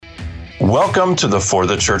Welcome to the For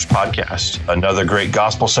the Church Podcast, another great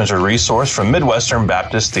gospel-centered resource from Midwestern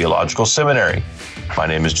Baptist Theological Seminary. My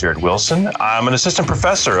name is Jared Wilson. I'm an assistant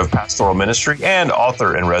professor of pastoral ministry and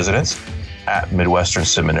author in residence at Midwestern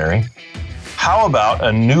Seminary. How about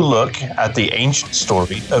a new look at the ancient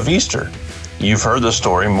story of Easter? You've heard the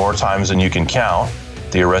story more times than you can count.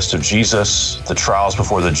 The arrest of Jesus, the trials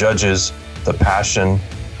before the judges, the passion,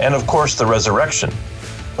 and of course the resurrection.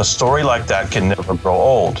 A story like that can never grow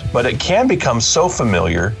old, but it can become so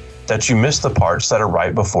familiar that you miss the parts that are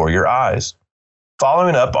right before your eyes.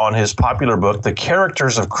 Following up on his popular book, The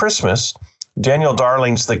Characters of Christmas, Daniel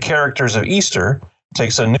Darling's The Characters of Easter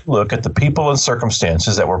takes a new look at the people and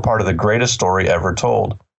circumstances that were part of the greatest story ever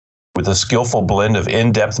told. With a skillful blend of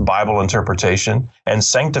in-depth Bible interpretation and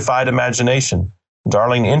sanctified imagination,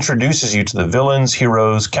 Darling introduces you to the villains,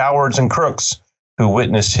 heroes, cowards, and crooks who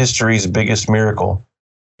witnessed history's biggest miracle.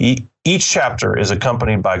 Each chapter is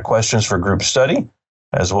accompanied by questions for group study,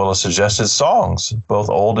 as well as suggested songs, both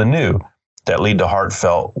old and new, that lead to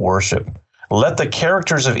heartfelt worship. Let the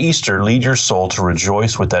characters of Easter lead your soul to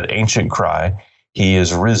rejoice with that ancient cry, "He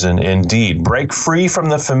is risen indeed." Break free from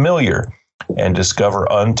the familiar and discover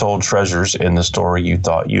untold treasures in the story you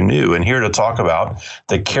thought you knew. And here to talk about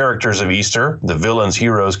the characters of Easter, the villains,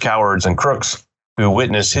 heroes, cowards, and crooks who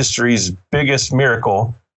witnessed history's biggest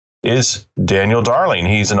miracle, is Daniel Darling.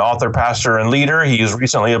 He's an author, pastor, and leader. He is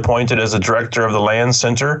recently appointed as the director of the Land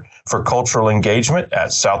Center for Cultural Engagement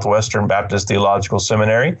at Southwestern Baptist Theological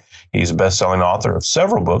Seminary. He's a best-selling author of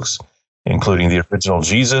several books, including The Original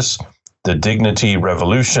Jesus, The Dignity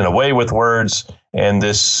Revolution, Away with Words, and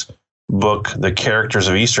this book, The Characters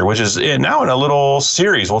of Easter, which is now in a little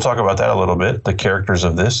series. We'll talk about that a little bit, the characters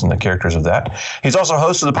of this and the characters of that. He's also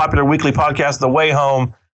host of the popular weekly podcast, The Way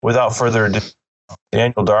Home. Without further ado,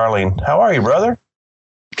 Daniel Darling, how are you, brother?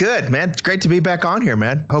 Good, man. It's great to be back on here,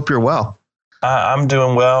 man. Hope you're well. I'm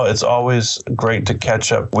doing well. It's always great to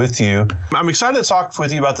catch up with you. I'm excited to talk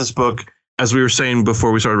with you about this book. As we were saying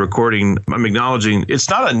before we started recording, I'm acknowledging it's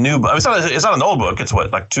not a new book. It's not an old book. It's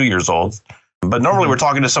like 2 years old. But normally we're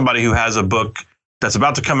talking to somebody who has a book that's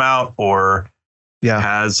about to come out or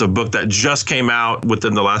has a book that just came out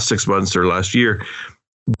within the last 6 months or last year.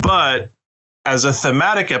 But as a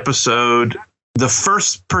thematic episode, the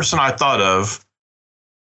first person I thought of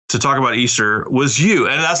to talk about Easter was you.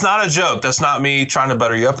 And that's not a joke. That's not me trying to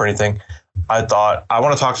butter you up or anything. I thought, I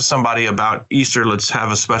want to talk to somebody about Easter. Let's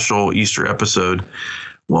have a special Easter episode.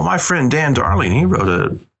 Well, my friend Dan Darling, he wrote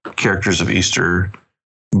a Characters of Easter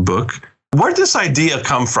book. Where did this idea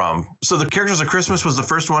come from? So The Characters of Christmas was the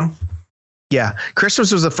first one? Yeah, Christmas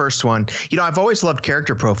was the first one. You know, I've always loved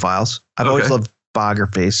character profiles. I've always loved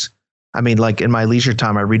biographies. I mean, like in my leisure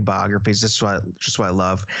time, I read biographies. That's just what I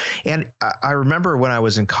love. And I remember when I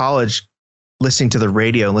was in college listening to the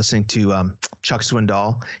radio, listening to Chuck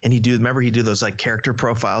Swindoll, and he'd do those like character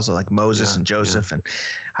profiles of like Moses and Joseph. And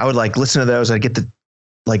I would like listen to those. I'd get the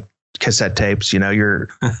like cassette tapes, you know, your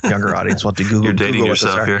younger audience will have to Google. You're dating Google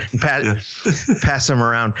yourself here. Pass them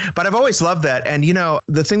around. But I've always loved that. And, you know,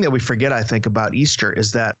 the thing that we forget, I think, about Easter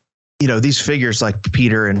is that, you know, these figures like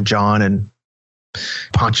Peter and John and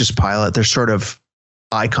Pontius Pilate, they're sort of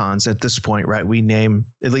icons at this point, right? We name,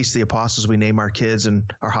 at least the apostles, we name our kids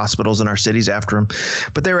and our hospitals and our cities after them.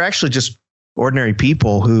 But they were actually just ordinary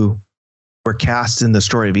people who were cast in the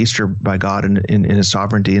story of Easter by God in his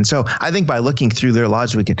sovereignty. And so I think by looking through their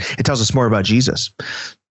lives, it tells us more about Jesus.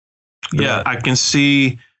 Yeah, I can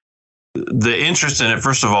see the interest in it.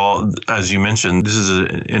 First of all, as you mentioned, this is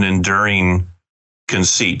an enduring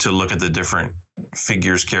conceit to look at the different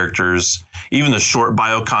figures, characters, even the short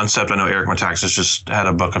bio concept. I know Eric Metaxas just had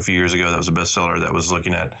a book a few years ago that was a bestseller that was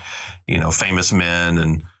looking at, you know, famous men.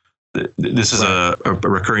 And this is a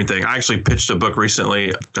recurring thing. I actually pitched a book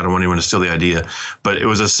recently. I don't want anyone to steal the idea, but it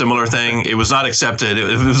was a similar thing. It was not accepted.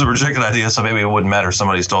 It was a rejected idea, so maybe it wouldn't matter.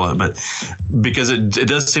 Somebody stole it. But because it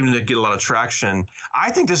does seem to get a lot of traction,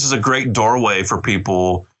 I think this is a great doorway for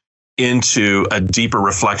people into a deeper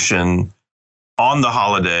reflection on the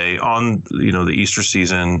holiday, on, you know, the Easter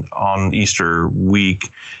season, on Easter week.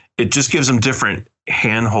 It just gives them different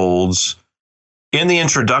handholds. In the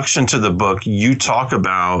introduction to the book, you talk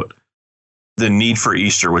about the need for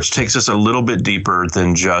Easter, which takes us a little bit deeper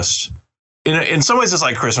than just, in some ways it's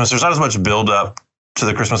like Christmas. There's not as much build up to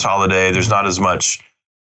the Christmas holiday. There's not as much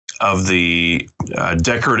of the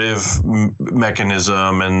decorative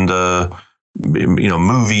mechanism and, you know,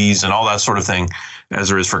 movies and all that sort of thing as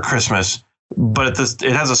there is for Christmas. But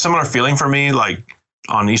it has a similar feeling for me. Like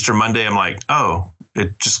on Easter Monday, I'm like, oh,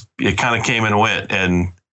 it kind of came and went,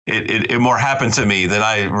 and it more happened to me than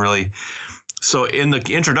I really So in the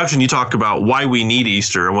introduction, you talked about why we need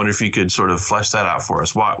Easter. I wonder if you could sort of flesh that out for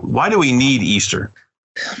us. Why do we need Easter?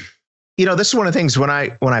 This is one of the things when I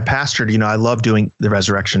pastored, I love doing the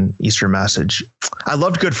resurrection Easter message. I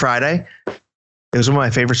loved Good Friday. It was one of my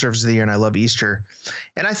favorite services of the year, and I love Easter.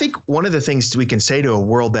 And I think one of the things we can say to a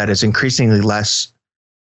world that is increasingly less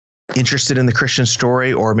interested in the Christian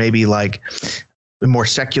story, or maybe like more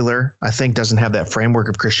secular, I think doesn't have that framework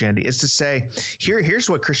of Christianity, is to say, here's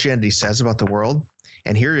what Christianity says about the world.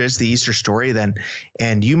 And here is the Easter story then.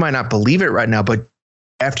 And you might not believe it right now, but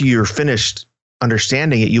after you're finished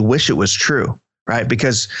understanding it, you wish it was true, right?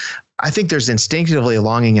 Because I think there's instinctively a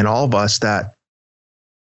longing in all of us that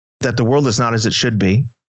the world is not as it should be.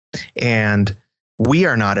 And we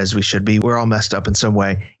are not as we should be. We're all messed up in some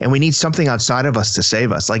way. And we need something outside of us to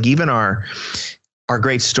save us. Like even our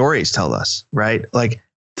great stories tell us, right? Like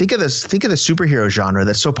think of the superhero genre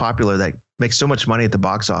that's so popular, that makes so much money at the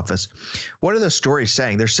box office. What are those stories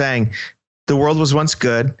saying? They're saying the world was once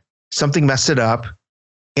good, something messed it up,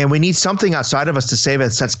 and we need something outside of us to save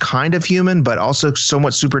us that's kind of human, but also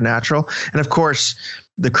somewhat supernatural. And of course,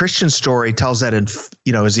 the Christian story tells that is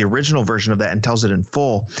the original version of that and tells it in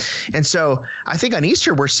full. And so I think on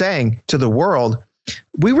Easter, we're saying to the world,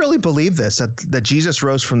 we really believe this, that Jesus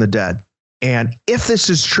rose from the dead. And if this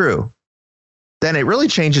is true, then it really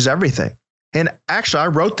changes everything. And actually, I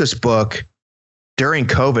wrote this book during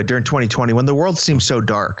COVID, during 2020, when the world seemed so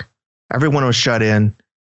dark. Everyone was shut in,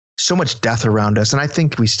 so much death around us. And I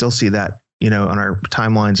think we still see that, on our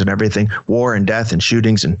timelines and everything, war and death and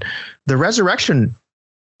shootings. And the resurrection,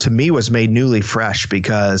 to me, was made newly fresh,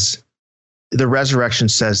 because the resurrection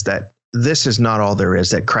says that this is not all there is,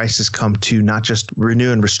 that Christ has come to not just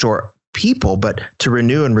renew and restore people, but to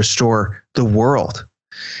renew and restore the world.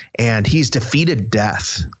 And he's defeated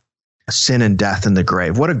death, sin and death in the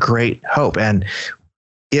grave. What a great hope. And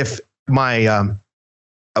if my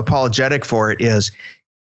apologetic for it is,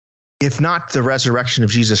 if not the resurrection of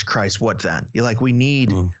Jesus Christ, what then? We need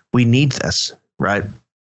this, right?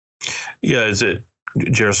 Yeah. Is it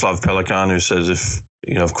Jaroslav Pelikan who says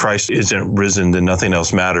if Christ isn't risen, then nothing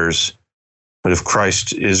else matters. But if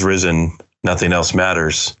Christ is risen, nothing else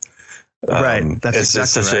matters. Right. That's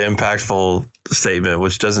it's such an impactful statement,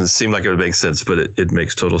 which doesn't seem like it would make sense, but it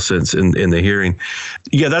makes total sense in the hearing.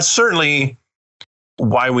 Yeah, that's certainly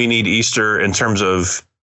why we need Easter, in terms of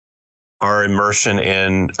our immersion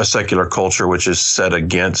in a secular culture, which is set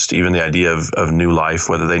against even the idea of new life,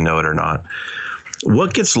 whether they know it or not.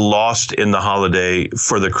 What gets lost in the holiday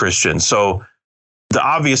for the Christian? So the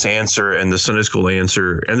obvious answer and the Sunday school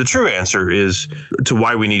answer and the true answer is to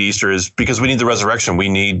why we need Easter is because we need the resurrection. We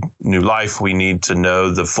need new life. We need to know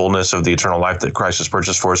the fullness of the eternal life that Christ has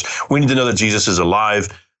purchased for us. We need to know that Jesus is alive.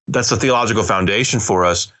 That's the theological foundation for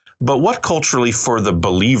us. But what culturally for the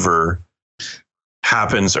believer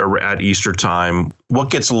happens at Easter time? What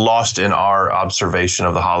gets lost in our observation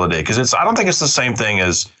of the holiday? Because I don't think it's the same thing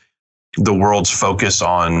as the world's focus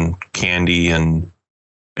on candy and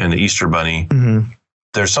the Easter bunny. Mm-hmm.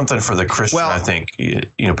 There's something for the Christian, I think,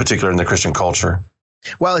 particularly in the Christian culture.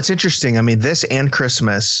 Well, it's interesting. I mean, this and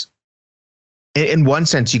Christmas, in one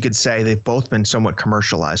sense, you could say they've both been somewhat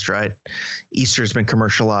commercialized, right? Easter's been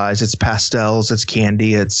commercialized. It's pastels, it's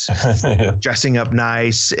candy, it's dressing up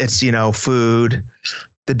nice, it's, food,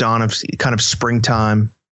 the dawn of kind of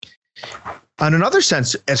springtime. On another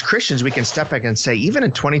sense, as Christians, we can step back and say, even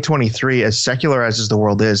in 2023, as secularized as the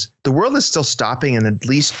world is still stopping and at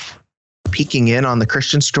least peeking in on the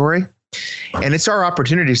Christian story. And it's our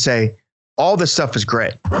opportunity to say, all this stuff is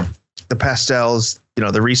great. The pastels,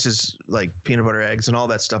 the Reese's like peanut butter eggs and all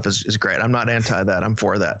that stuff is great. I'm not anti that. I'm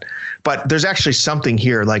for that. But there's actually something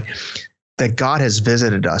here like that God has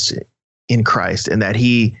visited us in Christ, and that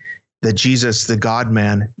Jesus, the God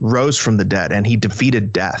man, rose from the dead and he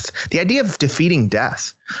defeated death. The idea of defeating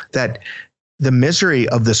death, that the misery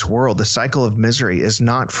of this world, the cycle of misery, is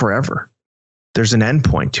not forever. There's an end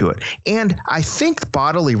point to it. And I think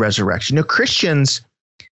bodily resurrection, Christians,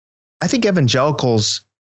 I think evangelicals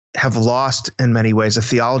have lost in many ways a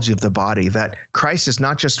theology of the body, that Christ is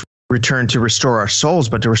not just returned to restore our souls,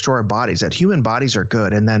 but to restore our bodies, that human bodies are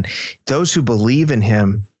good. And then those who believe in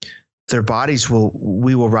him, their bodies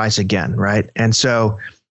we will rise again, right? And so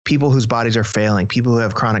people whose bodies are failing, people who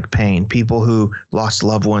have chronic pain, people who lost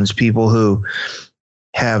loved ones, people who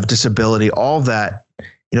have disability, all that,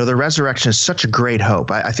 the resurrection is such a great hope.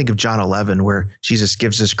 I think of John 11, where Jesus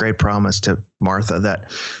gives this great promise to Martha that,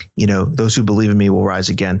 those who believe in me will rise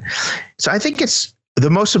again. So I think it's the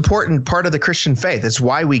most important part of the Christian faith. It's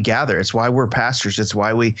why we gather. It's why we're pastors. It's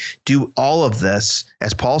why we do all of this,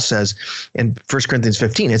 as Paul says in 1 Corinthians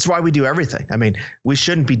 15. It's why we do everything. I mean, we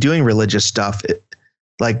shouldn't be doing religious stuff.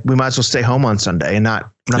 Like, we might as well stay home on Sunday and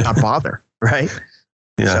not bother, right?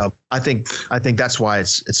 Yeah. So I think that's why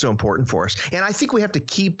it's so important for us. And I think we have to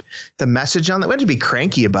keep the message on that. We have to be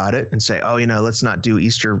cranky about it and say, oh, let's not do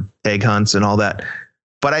Easter egg hunts and all that.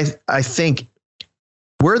 But I think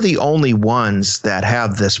we're the only ones that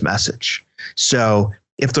have this message. So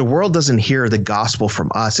if the world doesn't hear the gospel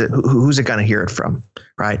from us, who's it going to hear it from?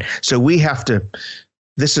 Right. So we have to,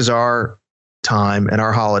 this is our time and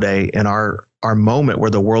our holiday and our moment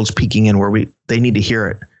where the world's peeking in, where they need to hear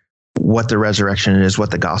it, what the resurrection is,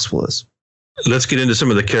 what the gospel is. Let's get into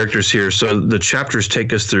some of the characters here. So the chapters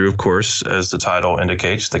take us through, of course, as the title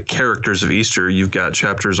indicates, the characters of Easter. You've got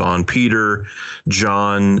chapters on Peter,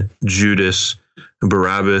 John, Judas,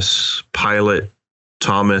 Barabbas, Pilate,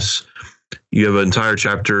 Thomas. You have an entire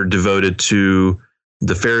chapter devoted to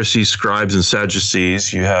the Pharisees, scribes, and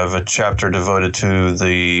Sadducees. You have a chapter devoted to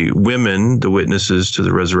the women, the witnesses to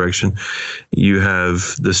the resurrection. You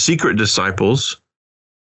have the secret disciples,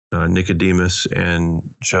 Nicodemus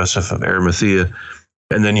and Joseph of Arimathea.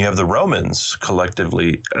 And then you have the Romans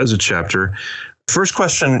collectively as a chapter. First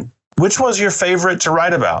question, which was your favorite to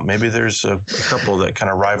write about? Maybe there's a couple that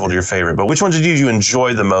kind of rivaled your favorite, but which ones did you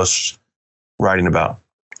enjoy the most writing about?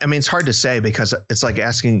 I mean, it's hard to say because it's like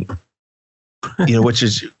asking, which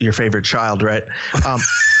is your favorite child, right?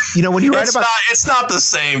 When you write it's not the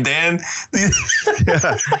same, Dan.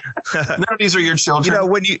 None of these are your children.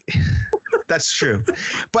 That's true.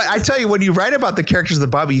 But I tell you, when you write about the characters of the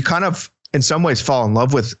Bible, you kind of, in some ways, fall in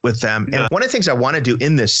love with them. Yeah. And one of the things I want to do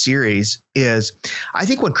in this series is, I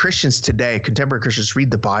think when Christians today, contemporary Christians,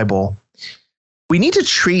 read the Bible, we need to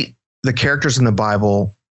treat the characters in the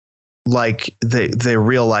Bible like the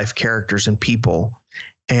real life characters and people.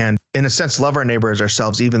 And in a sense, love our neighbor as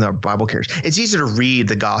ourselves, even though Bible characters. It's easy to read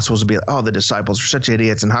the Gospels and be like, oh, the disciples are such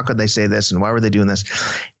idiots. And how could they say this? And why were they doing this?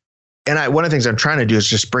 And one of the things I'm trying to do is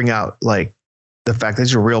just bring out like the fact that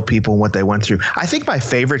these are real people and what they went through. I think my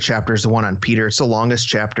favorite chapter is the one on Peter. It's the longest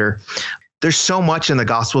chapter. There's so much in the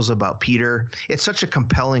Gospels about Peter. It's such a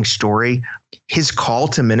compelling story. His call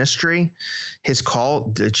to ministry,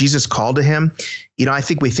 Jesus' call to him. I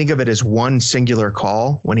think we think of it as one singular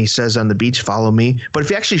call when he says on the beach, follow me. But if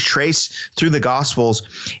you actually trace through the Gospels,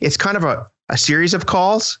 it's kind of a series of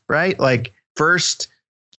calls, right? Like first,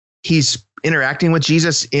 he's interacting with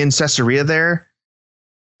Jesus in Caesarea there.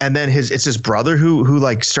 And then it's his brother who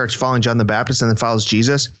like starts following John the Baptist and then follows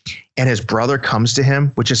Jesus. And his brother comes to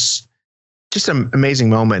him, which is just an amazing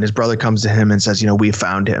moment. His brother comes to him and says, we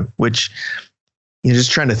found him, which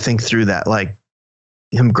just trying to think through that, like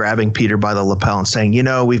him grabbing Peter by the lapel and saying,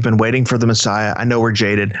 we've been waiting for the Messiah. I know we're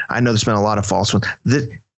jaded. I know there's been a lot of false ones.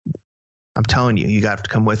 I'm telling you, you got to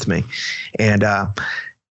come with me. And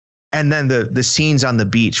then the scenes on the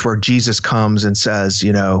beach where Jesus comes and says,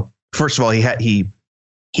 first of all,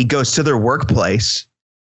 he goes to their workplace,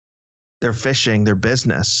 they're fishing, their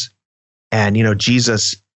business. And,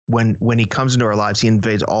 Jesus, when he comes into our lives, he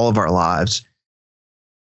invades all of our lives.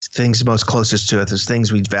 Things most closest to us,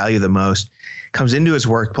 things we value the most, comes into his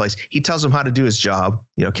workplace. He tells him how to do his job,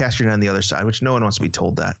 cast your net on the other side, which no one wants to be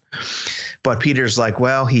told that. But Peter's like,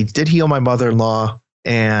 well, he did heal my mother-in-law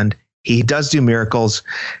and he does do miracles.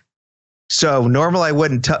 So normally I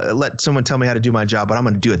wouldn't let someone tell me how to do my job, but I'm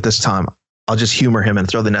going to do it this time. I'll just humor him and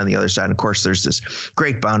throw the net on the other side. And of course, there's this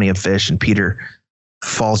great bounty of fish and Peter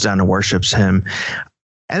falls down and worships him.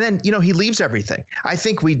 And then, he leaves everything. I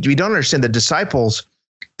think we don't understand the disciples.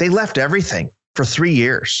 They left everything for 3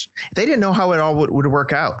 years. They didn't know how it all would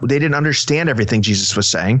work out. They didn't understand everything Jesus was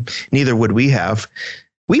saying. Neither would we have.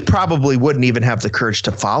 We probably wouldn't even have the courage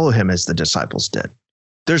to follow him as the disciples did.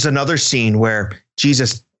 There's another scene where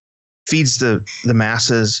Jesus feeds the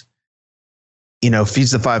masses,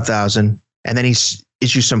 feeds the 5,000, and then he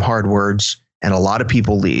issues some hard words, and a lot of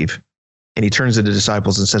people leave. And he turns to the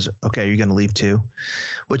disciples and says, okay, you're going to leave too,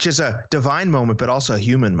 which is a divine moment, but also a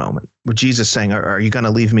human moment with Jesus saying, are you going to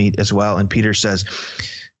leave me as well? And Peter says,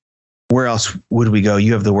 where else would we go?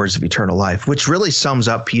 You have the words of eternal life, which really sums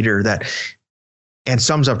up Peter and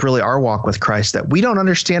sums up really our walk with Christ, that we don't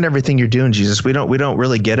understand everything you're doing, Jesus. We don't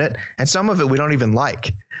really get it. And some of it we don't even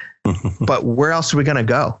like, but where else are we going to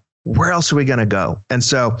go? Where else are we going to go? And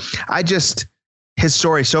so his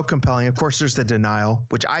story is so compelling. Of course, there's the denial,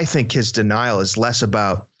 which I think his denial is less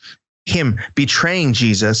about him betraying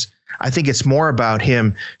Jesus. I think it's more about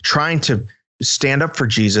him trying to stand up for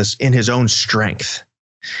Jesus in his own strength.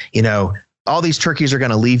 All these turkeys are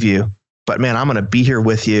going to leave you, but man, I'm going to be here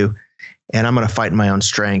with you. and I'm going to fight in my own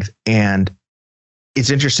strength. And it's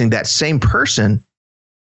interesting that same person,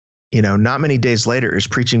 not many days later is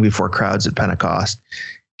preaching before crowds at Pentecost.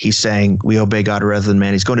 He's saying we obey God rather than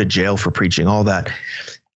man. He's going to jail for preaching, all that.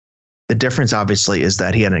 The difference, obviously, is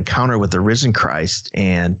that he had an encounter with the risen Christ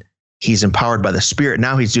and he's empowered by the Spirit.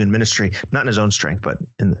 Now he's doing ministry, not in his own strength, but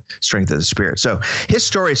in the strength of the Spirit. So his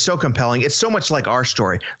story is so compelling. It's so much like our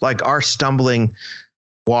story, like our stumbling,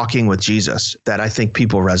 walking with Jesus, that I think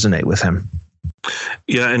people resonate with him.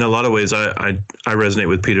 Yeah, in a lot of ways, I resonate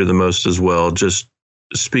with Peter the most as well. Just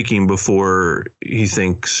speaking before he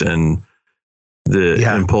thinks, and the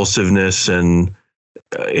impulsiveness, and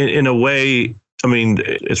in a way, I mean,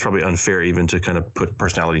 it's probably unfair even to kind of put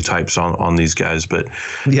personality types on these guys, but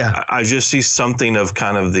I just see something of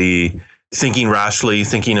kind of the thinking rashly,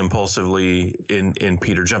 thinking impulsively in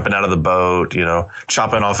Peter, jumping out of the boat,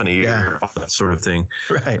 chopping off an ear, all that sort of thing.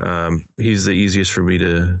 Right. He's the easiest for me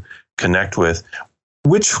to connect with.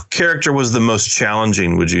 Which character was the most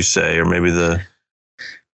challenging, would you say, or maybe the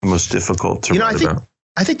most difficult to write about?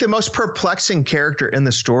 I think the most perplexing character in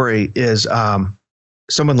the story is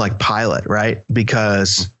someone like Pilate, right?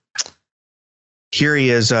 Because here he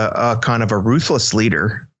is, a kind of a ruthless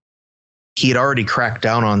leader. He had already cracked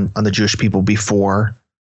down on the Jewish people before.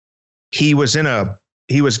 He was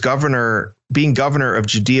governor. Being governor of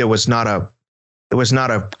Judea was not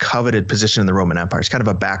a coveted position in the Roman Empire. It's kind of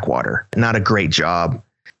a backwater, not a great job.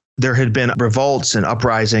 There had been revolts and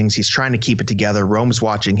uprisings. He's trying to keep it together. Rome's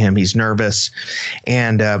watching him. He's nervous.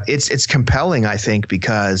 And it's compelling, I think,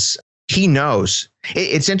 because he knows.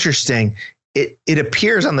 It's interesting. It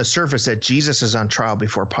appears on the surface that Jesus is on trial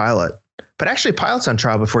before Pilate, but actually Pilate's on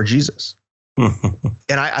trial before Jesus.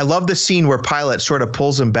 And I love the scene where Pilate sort of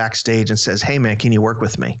pulls him backstage and says, "Hey man, can you work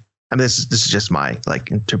with me?" I mean, this is just my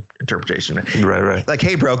interpretation. Right. Like,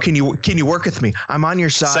 "Hey bro, can you work with me? I'm on your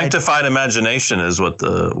side." Sanctified imagination is what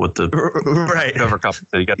the right cover copy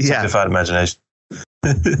said. You got sanctified imagination.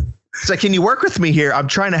 It's like, "Can you work with me here? I'm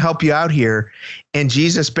trying to help you out here." And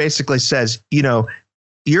Jesus basically says,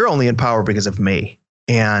 "You're only in power because of me."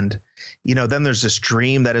 And then there's this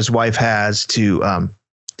dream that his wife has to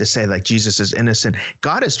say like Jesus is innocent.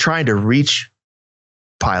 God is trying to reach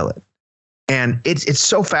Pilate. And it's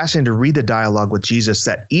so fascinating to read the dialogue with Jesus,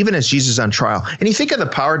 that even as Jesus is on trial, and you think of the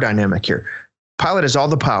power dynamic here, Pilate has all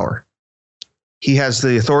the power. He has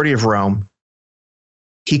the authority of Rome.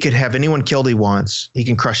 He could have anyone killed he wants. He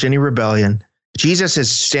can crush any rebellion. Jesus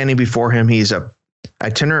is standing before him. He's a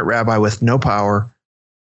itinerant rabbi with no power.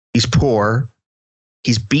 He's poor.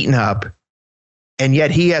 He's beaten up. And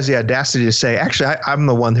yet he has the audacity to say, actually, I'm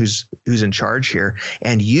the one who's in charge here.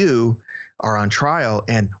 And you are on trial.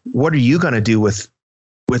 And what are you going to do with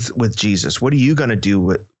Jesus? What are you going to do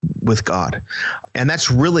with God? And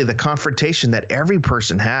that's really the confrontation that every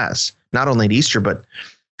person has, not only at Easter, but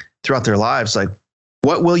throughout their lives. Like,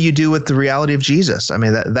 what will you do with the reality of Jesus? I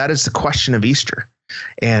mean, that is the question of Easter.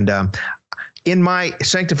 And in my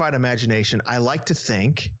sanctified imagination, I like to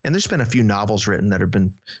think, and there's been a few novels written that have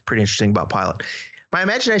been pretty interesting about Pilate. My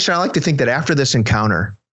imagination, I like to think that after this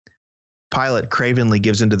encounter, Pilate cravenly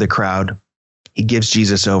gives into the crowd. He gives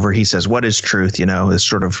Jesus over. He says, "What is truth?" This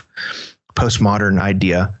sort of postmodern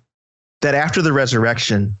idea that after the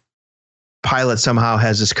resurrection, Pilate somehow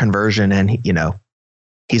has this conversion, and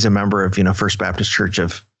he's a member of First Baptist Church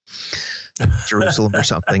of Jerusalem or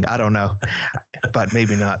something. I don't know, but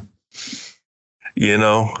maybe not.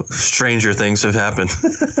 Stranger things have happened.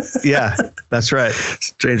 Yeah, that's right.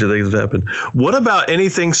 Stranger things have happened. What about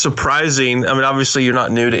anything surprising? I mean, obviously you're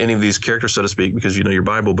not new to any of these characters, so to speak, because you know your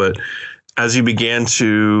Bible, but as you began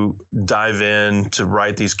to dive in to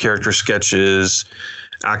write these character sketches,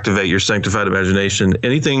 activate your sanctified imagination,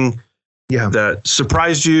 anything that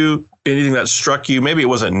surprised you, anything that struck you, maybe it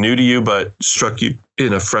wasn't new to you, but struck you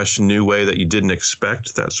in a fresh, new way that you didn't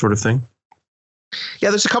expect, that sort of thing? Yeah,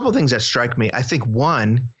 there's a couple of things that strike me. I think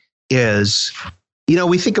one is,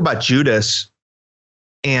 we think about Judas,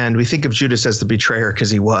 and we think of Judas as the betrayer because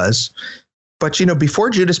he was. But, before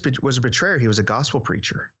Judas was a betrayer, he was a gospel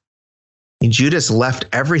preacher. And Judas left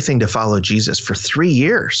everything to follow Jesus for 3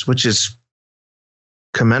 years, which is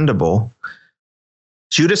commendable.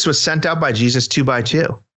 Judas was sent out by Jesus 2 by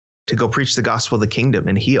 2 to go preach the gospel of the kingdom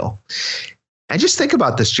and heal. And just think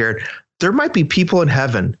about this, Jared. There might be people in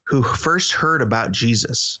heaven who first heard about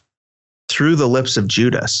Jesus through the lips of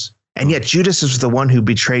Judas. And yet Judas is the one who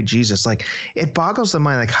betrayed Jesus. Like, it boggles the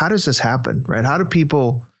mind. Like, how does this happen, right? How do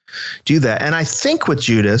people do that? And I think with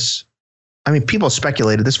Judas, people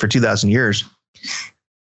speculated this for 2,000 years,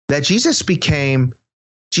 that Jesus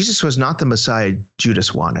was not the Messiah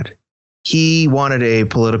Judas wanted. He wanted a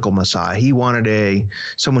political messiah. He wanted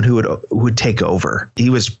someone who would take over.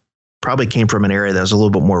 He probably came from an area that was a little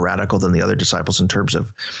bit more radical than the other disciples in terms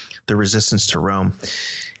of the resistance to Rome.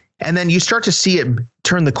 And then you start to see it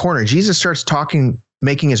turn the corner. Jesus starts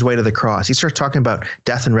making his way to the cross. He starts talking about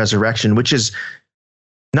death and resurrection, which is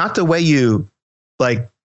not the way you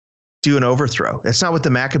do an overthrow. It's not what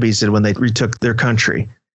the Maccabees did when they retook their country.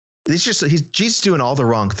 Jesus doing all the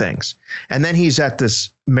wrong things. And then he's at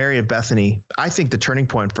this Mary of Bethany. I think the turning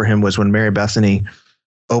point for him was when Mary of Bethany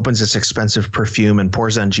opens this expensive perfume and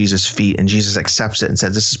pours on Jesus' feet, and Jesus accepts it and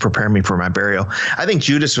says, "This is preparing me for my burial." I think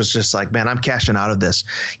Judas was just like, "Man, I'm cashing out of this.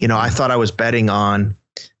 I thought I was betting on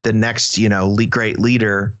the next, great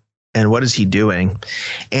leader, and what is he doing?"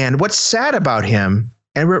 And what's sad about him,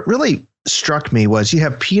 and what really struck me, was you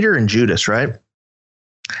have Peter and Judas, right?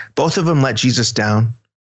 Both of them let Jesus down.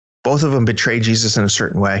 Both of them betrayed Jesus in a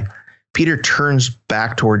certain way. Peter turns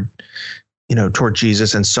back toward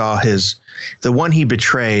Jesus and saw the one he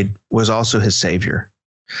betrayed was also his savior.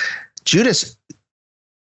 Judas,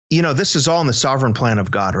 this is all in the sovereign plan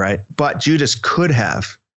of God, right? But Judas could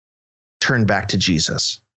have turned back to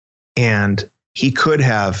Jesus, and he could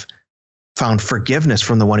have found forgiveness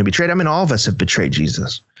from the one he betrayed. I mean, all of us have betrayed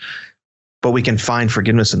Jesus, but we can find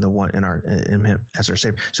forgiveness in in him as our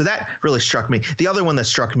savior. So that really struck me. The other one that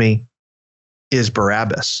struck me is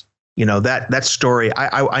Barabbas. That story.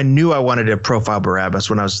 I knew I wanted to profile Barabbas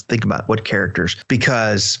when I was thinking about what characters,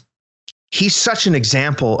 because he's such an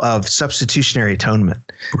example of substitutionary atonement.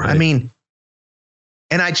 Right. I mean,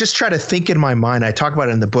 and I just try to think in my mind, I talk about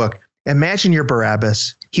it in the book. Imagine you're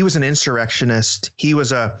Barabbas. He was an insurrectionist. He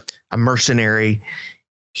was a mercenary.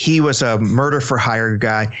 He was a murder for hire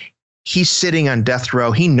guy. He's sitting on death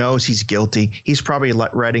row. He knows he's guilty. He's probably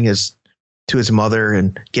writing to his mother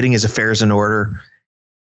and getting his affairs in order,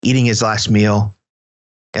 eating his last meal.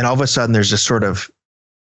 And all of a sudden there's this sort of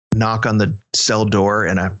knock on the cell door,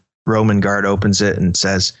 and a Roman guard opens it and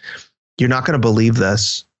says, "You're not going to believe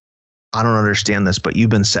this. I don't understand this, but you've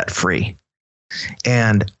been set free."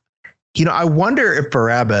 And, I wonder if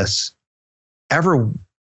Barabbas ever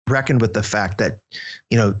reckoned with the fact that,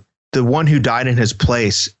 the one who died in his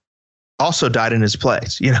place also died in his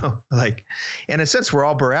place, in a sense, we're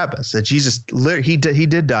all Barabbas, that Jesus, he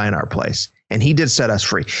did die in our place, and he did set us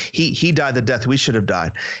free. He died the death we should have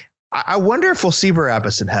died. I wonder if we'll see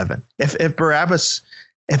Barabbas in heaven. If Barabbas,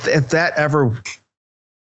 if that ever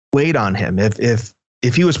weighed on him, if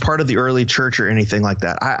he was part of the early church or anything like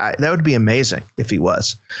that, that would be amazing if he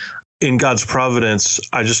was. In God's providence,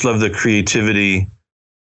 I just love the creativity.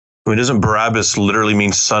 I mean, doesn't Barabbas literally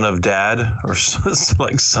mean son of dad, or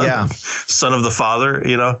like son of the father,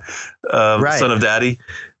 right. Son of daddy?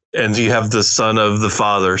 And you have the son of the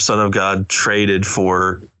father, son of God, traded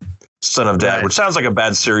for son of dad, right. Which sounds like a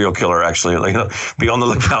bad serial killer, actually. Be on the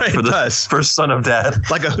lookout for son of dad,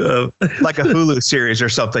 like a Hulu series or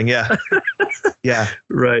something. Yeah, yeah,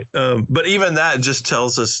 right. But even that just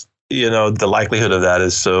tells us, the likelihood of that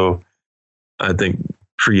is so, I think,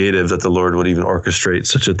 creative that the Lord would even orchestrate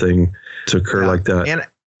such a thing to occur like that. And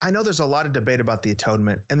I know there's a lot of debate about the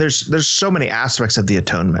atonement, and there's so many aspects of the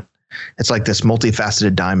atonement. It's like this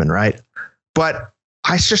multifaceted diamond, right? But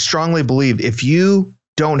I just strongly believe if you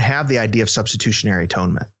don't have the idea of substitutionary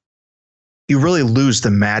atonement, you really lose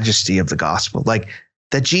the majesty of the gospel. Like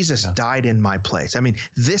that Jesus died in my place. I mean,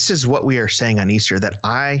 this is what we are saying on Easter, that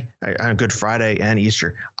on Good Friday and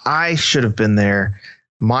Easter, I should have been there.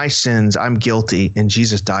 My sins, I'm guilty, and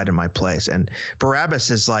Jesus died in my place. And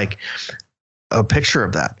Barabbas is like a picture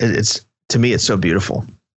of that. To me, it's so beautiful.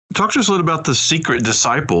 Talk to us a little about the secret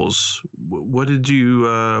disciples. What do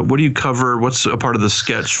you cover? What's a part of the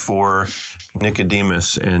sketch for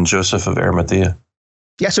Nicodemus and Joseph of Arimathea?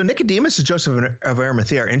 Yeah, so Nicodemus and Joseph of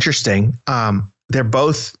Arimathea are interesting. They're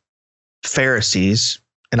both Pharisees.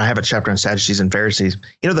 And I have a chapter on Sadducees and Pharisees.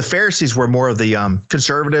 The Pharisees were more of the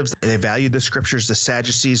conservatives. They valued the scriptures. The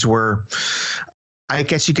Sadducees were, I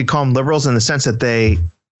guess you could call them liberals in the sense that they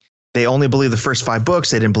only believed the first 5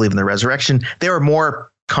 books. They didn't believe in the resurrection. They were more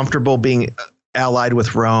comfortable being allied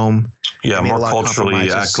with Rome. Yeah, more culturally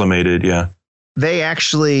acclimated. Yeah. They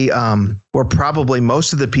actually were probably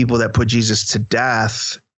most of the people that put Jesus to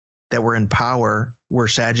death that were in power were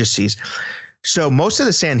Sadducees. So most of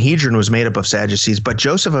the Sanhedrin was made up of Sadducees, but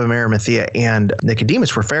Joseph of Arimathea and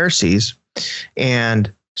Nicodemus were Pharisees.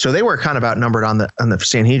 And so they were kind of outnumbered on the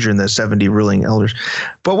Sanhedrin, the 70 ruling elders.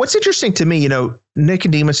 But what's interesting to me,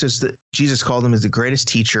 Nicodemus Jesus called him as the greatest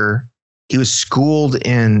teacher. He was schooled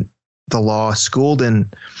in the law, schooled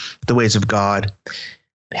in the ways of God,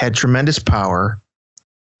 had tremendous power,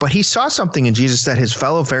 but he saw something in Jesus that his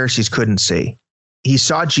fellow Pharisees couldn't see. He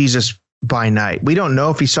saw Jesus by night. We don't know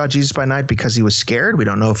if he saw Jesus by night because he was scared. We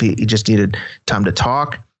don't know if he just needed time to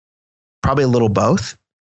talk. Probably a little both.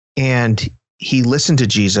 And he listened to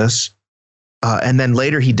Jesus. And then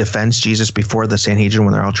later he defends Jesus before the Sanhedrin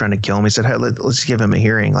when they're all trying to kill him. He said, hey, let's give him a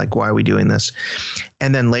hearing. Like, why are we doing this?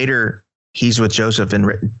 And then later he's with Joseph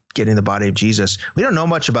and getting the body of Jesus. We don't know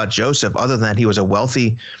much about Joseph other than he was a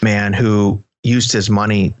wealthy man who used his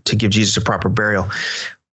money to give Jesus a proper burial.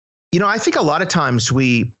 I think a lot of times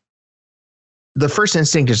the first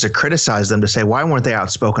instinct is to criticize them, to say, why weren't they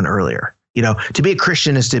outspoken earlier? To be a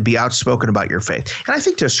Christian is to be outspoken about your faith. And I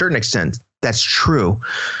think to a certain extent that's true.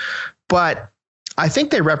 But I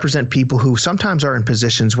think they represent people who sometimes are in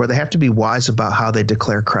positions where they have to be wise about how they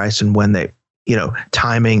declare Christ and when they,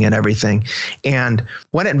 timing and everything. And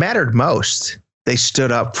when it mattered most, they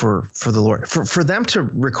stood up for the Lord. For them to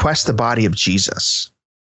request the body of Jesus,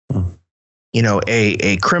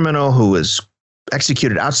 a criminal who was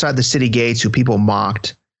executed outside the city gates, who people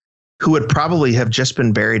mocked, who would probably have just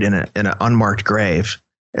been buried in an unmarked grave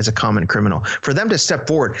as a common criminal, for them to step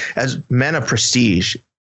forward as men of prestige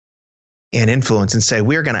and influence and say,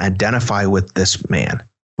 we're going to identify with this man.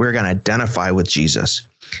 We're going to identify with Jesus,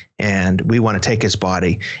 and we want to take his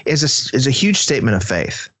body is a huge statement of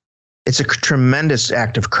faith. It's a tremendous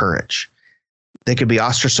act of courage. They could be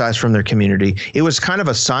ostracized from their community. It was kind of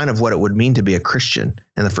a sign of what it would mean to be a Christian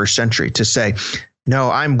in the first century, to say, no,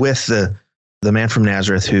 I'm with the man from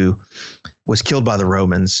Nazareth who was killed by the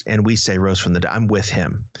Romans, and we say rose from the dead. I'm with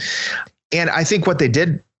him. And I think what they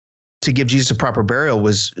did to give Jesus a proper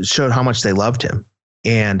burial showed how much they loved him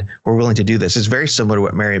and were willing to do this. It's very similar to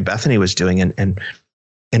what Mary and Bethany was doing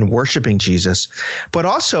and worshiping Jesus. But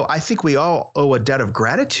also, I think we all owe a debt of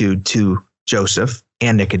gratitude to Joseph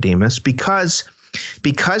and Nicodemus because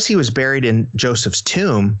he was buried in Joseph's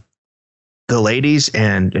tomb. The ladies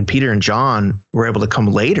and Peter and John were able to come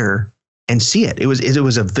later and see it. It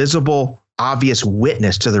was a visible, obvious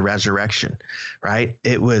witness to the resurrection, right?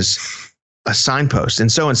 It was a signpost.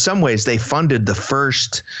 And so in some ways they funded the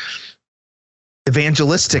first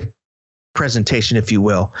evangelistic presentation, if you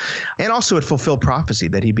will. And also it fulfilled prophecy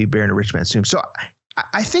that he'd be buried in a rich man's tomb. So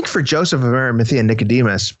I think for Joseph of Arimathea and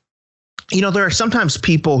Nicodemus, there are sometimes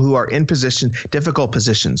people who are in difficult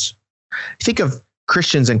positions. Think of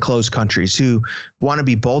Christians in closed countries who want to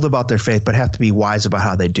be bold about their faith, but have to be wise about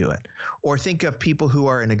how they do it. Or think of people who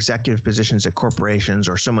are in executive positions at corporations,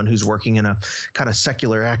 or someone who's working in a kind of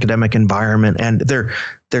secular academic environment, and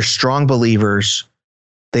they're strong believers.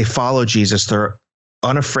 They follow Jesus. They're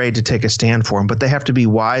unafraid to take a stand for him, but they have to be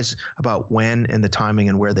wise about when and the timing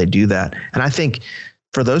and where they do that. And I think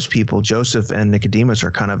for those people, Joseph and Nicodemus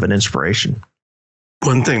are kind of an inspiration.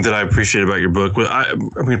 One thing that I appreciate about your book,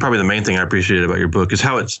 probably the main thing I appreciate about your book, is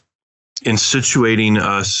how it's in situating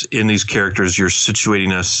us in these characters. You're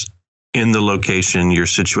situating us in the location. You're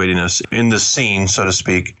situating us in the scene, so to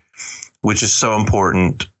speak, which is so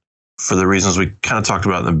important for the reasons we kind of talked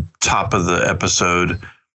about at the top of the episode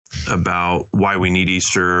about why we need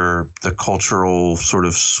Easter, the cultural sort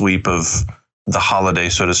of sweep of the holiday,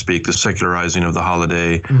 so to speak, the secularizing of the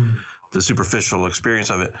holiday, the superficial experience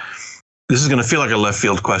of it. This is going to feel like a left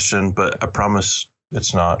field question, but I promise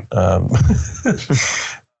it's not.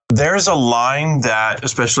 There's a line that,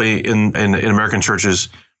 especially in American churches,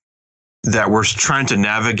 that we're trying to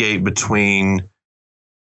navigate between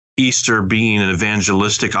Easter being an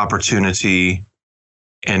evangelistic opportunity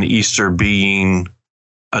and Easter being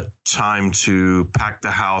a time to pack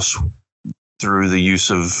the house through the use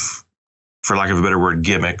of, for lack of a better word,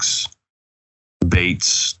 gimmicks,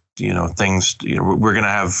 baits, things. We're going to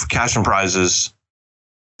have cash and prizes,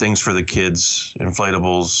 things for the kids,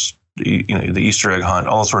 inflatables, the Easter egg hunt,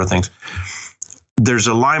 all sort of things. There's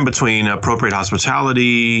a line between appropriate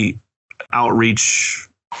hospitality, outreach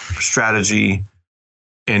strategy,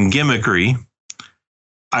 and gimmickry.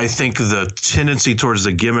 I think the tendency towards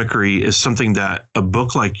the gimmickry is something that a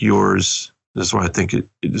book like yours, this is why I think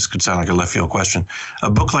this could sound like a left field question. A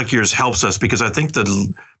book like yours helps us because I think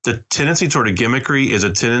the tendency toward a gimmickry is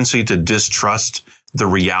a tendency to distrust the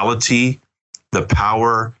reality, the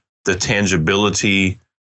power, the tangibility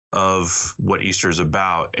of what Easter is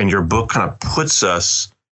about. And your book kind of puts us,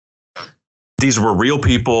 these were real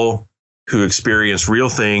people who experienced real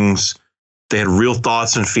things. They had real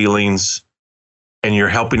thoughts and feelings. And you're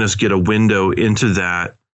helping us get a window into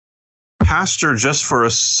that. Pastor, just for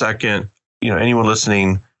a second, anyone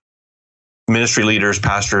listening, ministry leaders,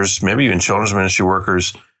 pastors, maybe even children's ministry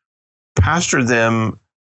workers, pastor them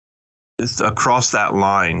across that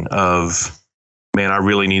line of, man, I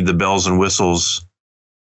really need the bells and whistles.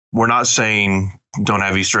 We're not saying don't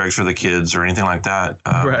have Easter eggs for the kids or anything like that.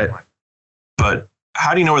 Right. But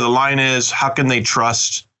how do you know where the line is? How can they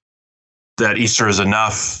trust that Easter is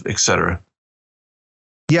enough, et cetera?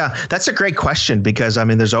 Yeah, that's a great question, because I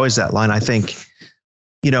mean, there's always that line. I think,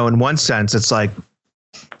 in one sense, it's like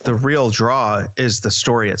the real draw is the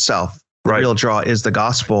story itself. The real draw is the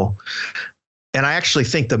gospel. And I actually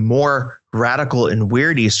think the more radical and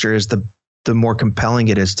weird Easter is, the more compelling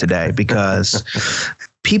it is today, because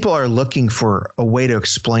people are looking for a way to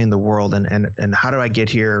explain the world and how do I get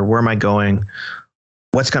here? Where am I going?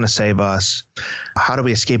 What's going to save us? How do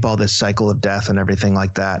we escape all this cycle of death and everything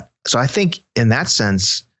like that? So I think in that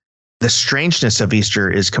sense, the strangeness of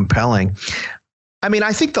Easter is compelling. I mean,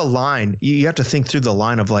 I think the line, you have to think through the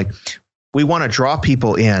line of like, we want to draw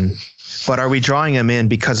people in, but are we drawing them in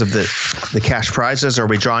because of the cash prizes? Or are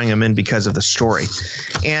we drawing them in because of the story?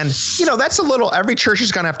 And, that's a little, every church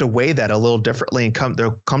is going to have to weigh that a little differently and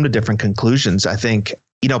they'll come to different conclusions. I think,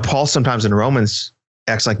 Paul sometimes in Romans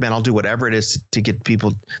acts like, man, I'll do whatever it is to get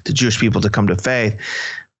the Jewish people to come to faith.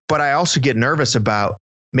 But I also get nervous about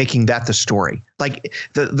making that the story. Like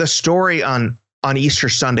the story on Easter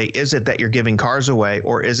Sunday, is it that you're giving cars away,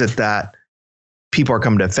 or is it that people are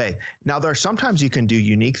coming to faith? Now, there are sometimes you can do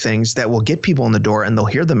unique things that will get people in the door and they'll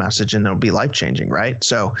hear the message and it'll be life-changing, right?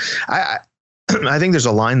 So I think there's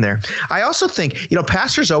a line there. I also think,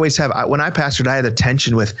 pastors always have, when I pastored, I had a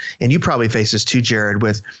tension with, and you probably face this too, Jared,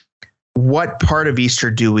 with what part of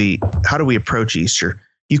Easter how do we approach Easter?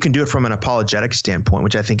 You can do it from an apologetic standpoint,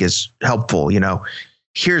 which I think is helpful.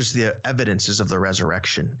 Here's the evidences of the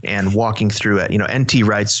resurrection and walking through it. N.T.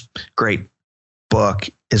 Wright's great book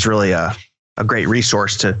is really a great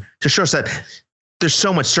resource to show us that there's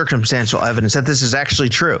so much circumstantial evidence that this is actually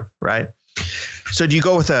true, right? So do you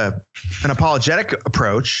go with an apologetic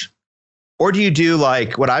approach, or do you do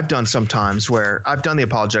like what I've done sometimes, where I've done the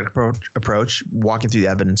apologetic approach, walking through the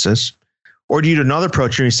evidences? Or do you do another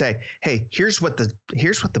approach and you say, hey, here's what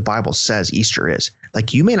the Bible says Easter is.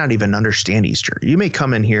 Like, you may not even understand Easter. You may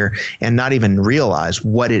come in here and not even realize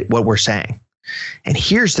what we're saying. And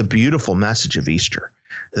here's the beautiful message of Easter,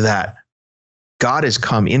 that God has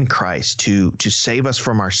come in Christ to save us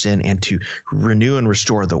from our sin and to renew and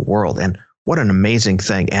restore the world. And what an amazing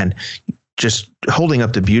thing. And just holding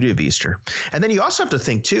up the beauty of Easter. And then you also have to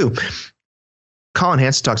think too, Colin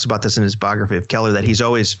Hansen talks about this in his biography of Keller, that he's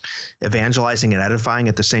always evangelizing and edifying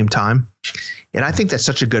at the same time. And I think that's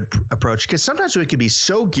such a good approach, because sometimes we can be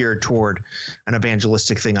so geared toward an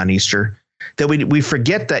evangelistic thing on Easter that we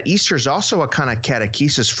forget that Easter is also a kind of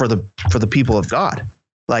catechesis for the people of God.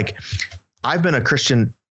 Like, I've been a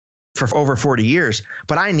Christian for over 40 years,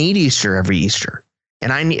 but I need Easter every Easter,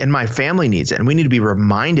 and my family needs it, and we need to be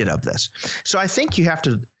reminded of this. So I think you have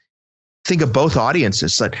to think of both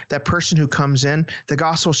audiences. That person who comes in, the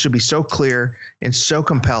gospel should be so clear and so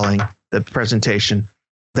compelling, the presentation,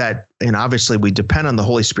 that, and obviously we depend on the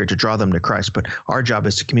Holy Spirit to draw them to Christ, but our job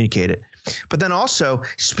is to communicate it. But then also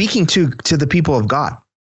speaking to the people of God,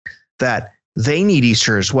 that they need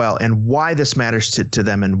Easter as well, and why this matters to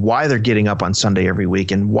them, and why they're getting up on Sunday every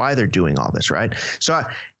week, and why they're doing all this, right? So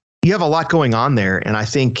you have a lot going on there. And I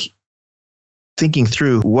think thinking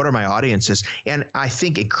through, what are my audiences? And I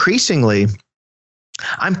think increasingly,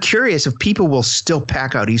 I'm curious if people will still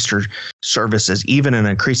pack out Easter services, even in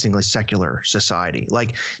an increasingly secular society.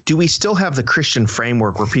 Like, do we still have the Christian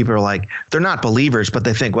framework where people are like, they're not believers, but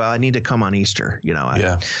they think, well, I need to come on Easter.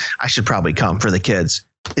 I should probably come for the kids.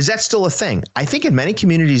 Is that still a thing? I think in many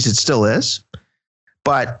communities it still is,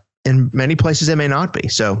 but in many places it may not be.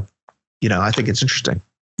 So, I think it's interesting.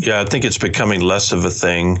 Yeah, I think it's becoming less of a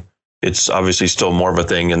thing. It's obviously still more of a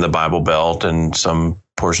thing in the Bible Belt and some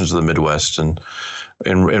portions of the Midwest and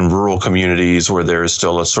in rural communities where there is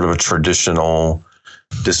still a sort of a traditional,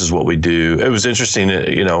 this is what we do. It was interesting,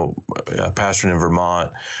 pastoring in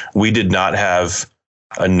Vermont, we did not have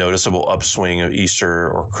a noticeable upswing of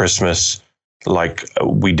Easter or Christmas like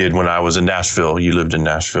we did when I was in Nashville. You lived in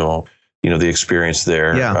Nashville. The experience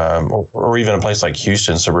there, or even a place like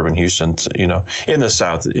Houston, suburban Houston, in the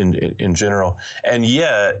South in general. And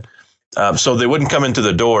yet, so they wouldn't come into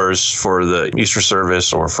the doors for the Easter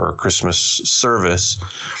service or for Christmas service.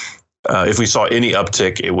 If we saw any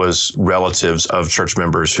uptick, it was relatives of church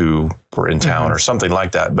members who were in town or something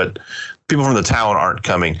like that. But people from the town aren't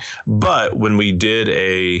coming. But when we did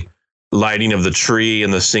a lighting of the tree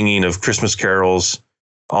and the singing of Christmas carols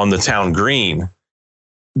on the town green,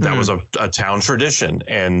 that was a town tradition,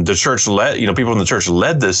 and the church people in the church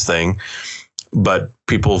led this thing, but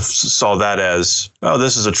people saw that as, oh,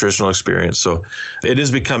 this is a traditional experience. So it is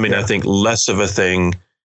becoming, I think, less of a thing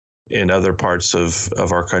in other parts of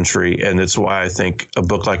our country. And it's why I think a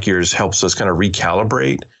book like yours helps us kind of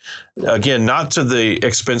recalibrate, again, not to the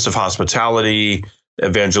expense of hospitality,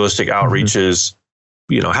 evangelistic outreaches,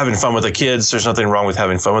 having fun with the kids. There's nothing wrong with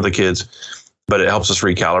having fun with the kids, but it helps us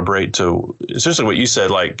recalibrate to essentially what you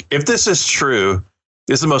said. Like, if this is true,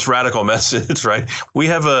 it's the most radical message, right? We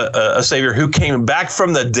have a Savior who came back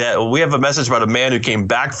from the dead. We have a message about a man who came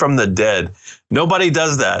back from the dead. Nobody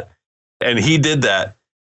does that. And he did that.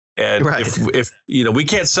 And right. if we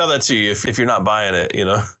can't sell that to you if you're not buying it,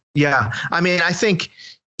 Yeah. I mean, I think,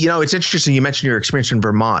 it's interesting. You mentioned your experience in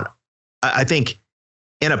Vermont. I think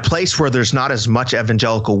in a place where there's not as much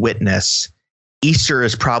evangelical witness, Easter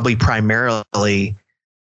is probably primarily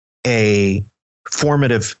a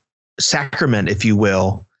formative sacrament, if you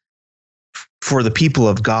will, for the people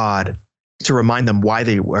of God, to remind them why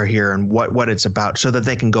they are here and what it's about, so that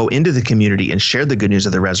they can go into the community and share the good news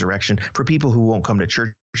of the resurrection for people who won't come to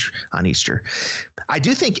church on Easter. I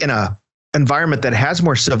do think in a environment that has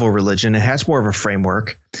more civil religion, it has more of a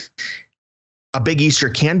framework, a big Easter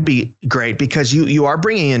can be great, because you are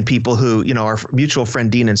bringing in people who, our mutual friend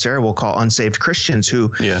Dean and Sarah will call unsaved Christians, who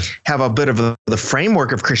have a bit of the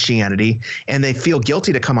framework of Christianity, and they feel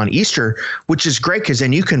guilty to come on Easter, which is great, because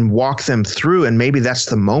then you can walk them through, and maybe that's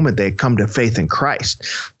the moment they come to faith in Christ.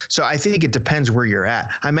 So I think it depends where you're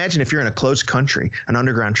at. I imagine if you're in a closed country, an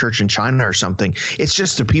underground church in China or something, it's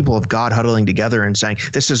just the people of God huddling together and saying,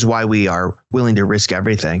 this is why we are willing to risk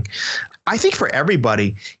everything. I think for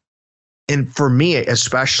everybody, and for me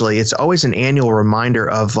especially, it's always an annual reminder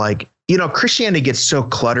of, like, Christianity gets so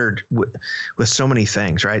cluttered with so many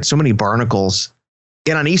things, right? So many barnacles.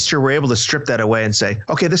 And on Easter, we're able to strip that away and say,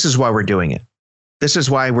 okay, this is why we're doing it. This is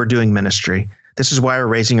why we're doing ministry. This is why we're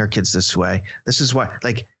raising our kids this way. This is why,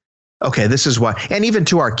 okay, this is why. And even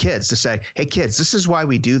to our kids, to say, hey, kids, this is why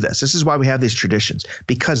we do this. This is why we have these traditions,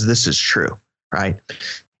 because this is true, right?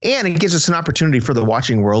 And it gives us an opportunity for the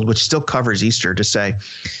watching world, which still covers Easter, to say,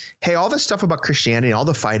 hey, all this stuff about Christianity, all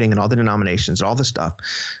the fighting and all the denominations, all the stuff,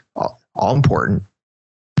 all important.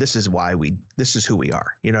 This is who we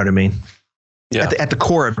are. You know what I mean? Yeah. At the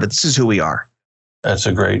core of it, this is who we are. That's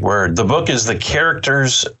a great word. The book is The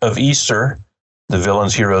Characters of Easter, the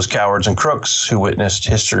villains, heroes, cowards, and crooks who witnessed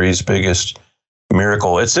history's biggest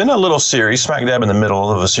miracle. It's in a little series, smack dab in the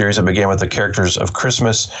middle of a series that began with the characters of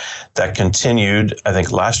Christmas, that continued, I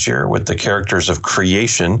think, last year with the characters of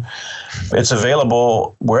creation. It's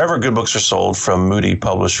available wherever good books are sold from Moody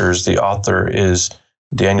Publishers. The author is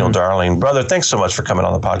Daniel Darling. Brother, thanks so much for coming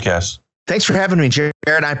on the podcast. Thanks for having me, Jared.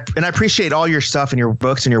 I appreciate all your stuff and your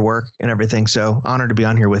books and your work and everything. So honored to be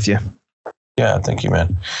on here with you. Yeah, thank you,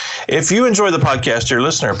 man. If you enjoy the podcast, dear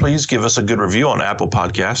listener, please give us a good review on Apple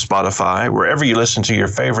Podcasts, Spotify, wherever you listen to your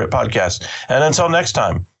favorite podcast. And until next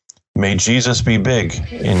time, may Jesus be big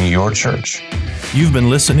in your church. You've been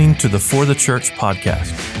listening to the For the Church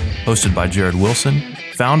podcast, hosted by Jared Wilson,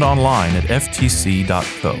 found online at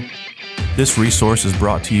ftc.co. This resource is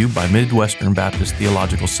brought to you by Midwestern Baptist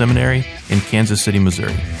Theological Seminary in Kansas City,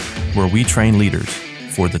 Missouri, where we train leaders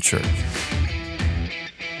for the church.